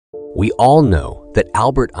We all know that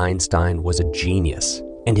Albert Einstein was a genius,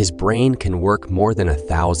 and his brain can work more than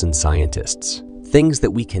 1,000 scientists. Things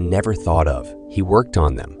that we can never thought of, he worked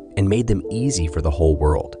on them and made them easy for the whole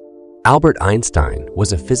world. Albert Einstein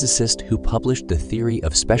was a physicist who published the theory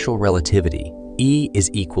of special relativity, E is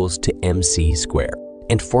equals to mc squared,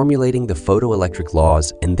 and formulating the photoelectric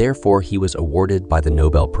laws, and therefore he was awarded by the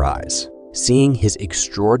Nobel Prize. Seeing his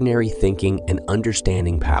extraordinary thinking and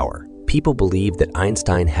understanding power, people believed that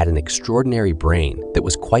Einstein had an extraordinary brain that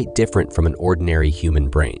was quite different from an ordinary human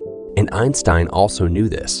brain. And Einstein also knew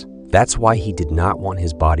this. That's why he did not want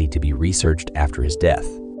his body to be researched after his death.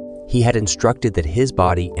 He had instructed that his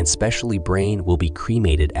body and especially brain will be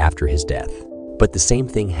cremated after his death. But the same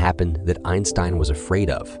thing happened that Einstein was afraid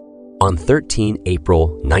of. On 13 April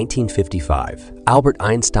 1955, Albert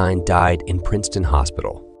Einstein died in Princeton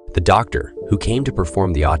Hospital. The doctor, who came to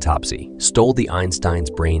perform the autopsy, stole the Einstein's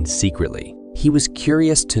brain secretly. He was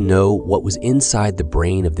curious to know what was inside the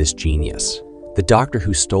brain of this genius. The doctor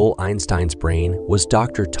who stole Einstein's brain was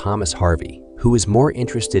Dr. Thomas Harvey, who was more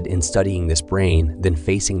interested in studying this brain than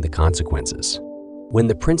facing the consequences. When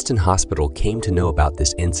the Princeton Hospital came to know about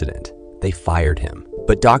this incident, they fired him.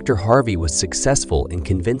 But Dr. Harvey was successful in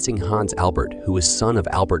convincing Hans Albert, who was son of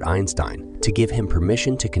Albert Einstein, to give him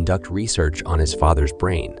permission to conduct research on his father's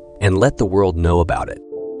brain and let the world know about it.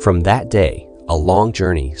 From that day, a long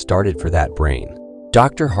journey started for that brain.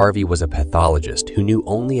 Dr. Harvey was a pathologist who knew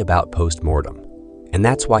only about post-mortem, and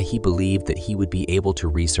that's why he believed that he would be able to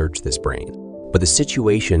research this brain. But the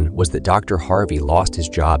situation was that Dr. Harvey lost his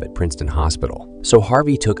job at Princeton Hospital. So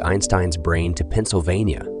Harvey took Einstein's brain to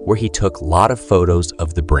Pennsylvania, where he took a lot of photos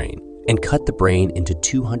of the brain and cut the brain into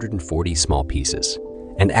 240 small pieces.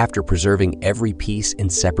 And after preserving every piece in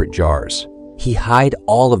separate jars, he hid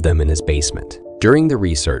all of them in his basement. During the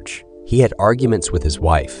research, he had arguments with his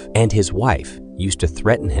wife, and his wife used to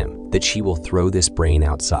threaten him that she will throw this brain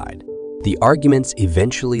outside. The arguments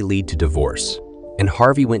eventually lead to divorce, and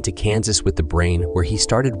Harvey went to Kansas with the brain, where he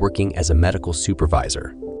started working as a medical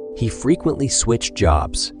supervisor. He frequently switched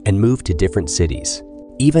jobs and moved to different cities.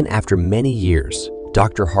 Even after many years,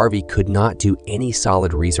 Dr. Harvey could not do any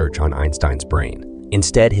solid research on Einstein's brain.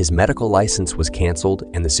 Instead, his medical license was canceled,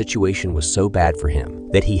 and the situation was so bad for him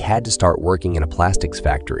that he had to start working in a plastics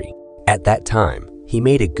factory. At that time, he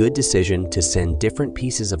made a good decision to send different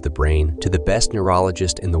pieces of the brain to the best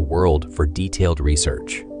neurologist in the world for detailed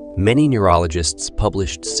research. Many neurologists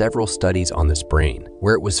published several studies on this brain,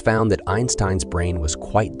 where it was found that Einstein's brain was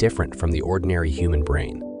quite different from the ordinary human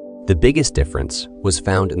brain. The biggest difference was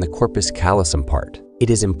found in the corpus callosum part. It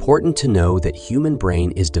is important to know that human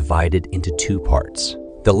brain is divided into two parts.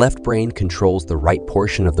 The left brain controls the right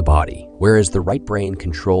portion of the body, whereas the right brain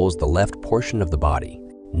controls the left portion of the body.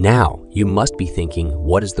 Now, you must be thinking,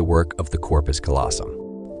 what is the work of the corpus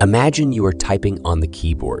callosum? Imagine you are typing on the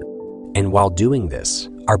keyboard, and while doing this,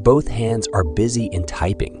 both hands are busy in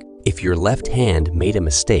typing. If your left hand made a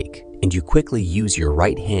mistake, and you quickly use your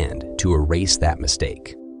right hand to erase that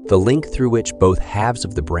mistake, the link through which both halves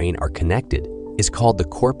of the brain are connected is called the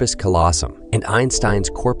corpus callosum, and Einstein's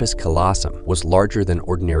corpus callosum was larger than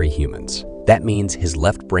ordinary humans. That means his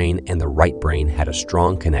left brain and the right brain had a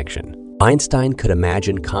strong connection. Einstein could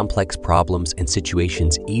imagine complex problems and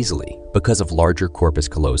situations easily because of larger corpus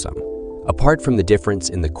callosum. Apart from the difference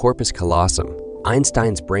in the corpus callosum,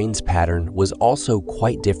 Einstein's brain's pattern was also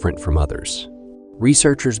quite different from others.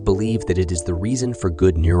 Researchers believe that it is the reason for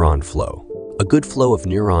good neuron flow. A good flow of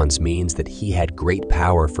neurons means that he had great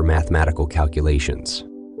power for mathematical calculations.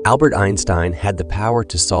 Albert Einstein had the power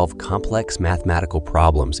to solve complex mathematical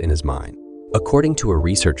problems in his mind. According to a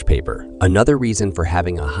research paper, another reason for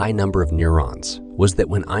having a high number of neurons was that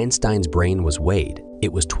when Einstein's brain was weighed,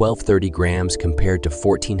 it was 1230 grams compared to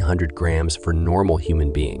 1400 grams for normal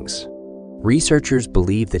human beings. Researchers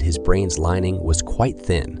believe that his brain's lining was quite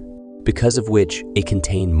thin, because of which it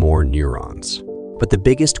contained more neurons. But the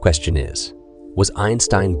biggest question is, was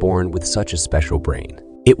Einstein born with such a special brain?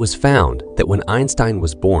 It was found that when Einstein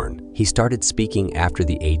was born, he started speaking after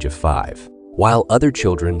the age of 5, while other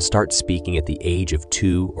children start speaking at the age of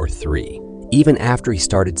 2 or 3. Even after he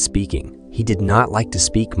started speaking, he did not like to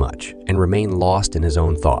speak much and remain lost in his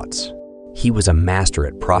own thoughts. He was a master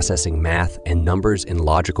at processing math and numbers in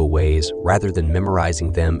logical ways rather than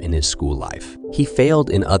memorizing them in his school life. He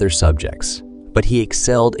failed in other subjects, but he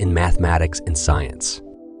excelled in mathematics and science.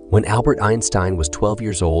 When Albert Einstein was 12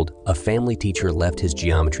 years old, a family teacher left his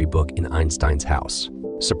geometry book in Einstein's house.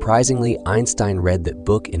 Surprisingly, Einstein read that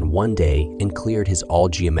book in one day and cleared his all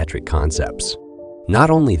geometric concepts. Not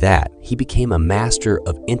only that, he became a master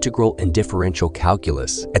of integral and differential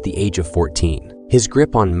calculus at the age of 14. His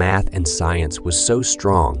grip on math and science was so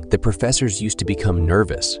strong that professors used to become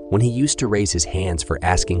nervous when he used to raise his hands for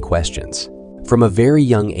asking questions. From a very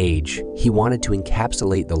young age, he wanted to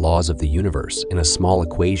encapsulate the laws of the universe in a small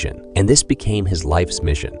equation, and this became his life's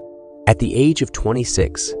mission. At the age of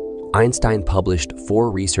 26, Einstein published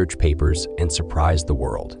 4 research papers and surprised the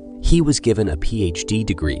world. He was given a PhD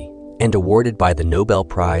degree and awarded by the Nobel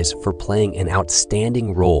Prize for playing an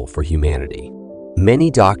outstanding role for humanity.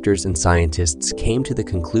 Many doctors and scientists came to the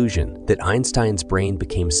conclusion that Einstein's brain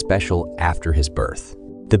became special after his birth.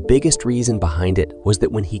 The biggest reason behind it was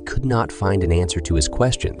that when he could not find an answer to his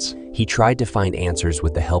questions, he tried to find answers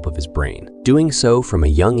with the help of his brain. Doing so from a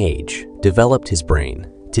young age developed his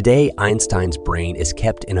brain. Today, Einstein's brain is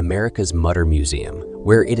kept in America's Mutter Museum,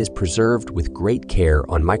 where it is preserved with great care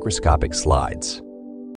on microscopic slides.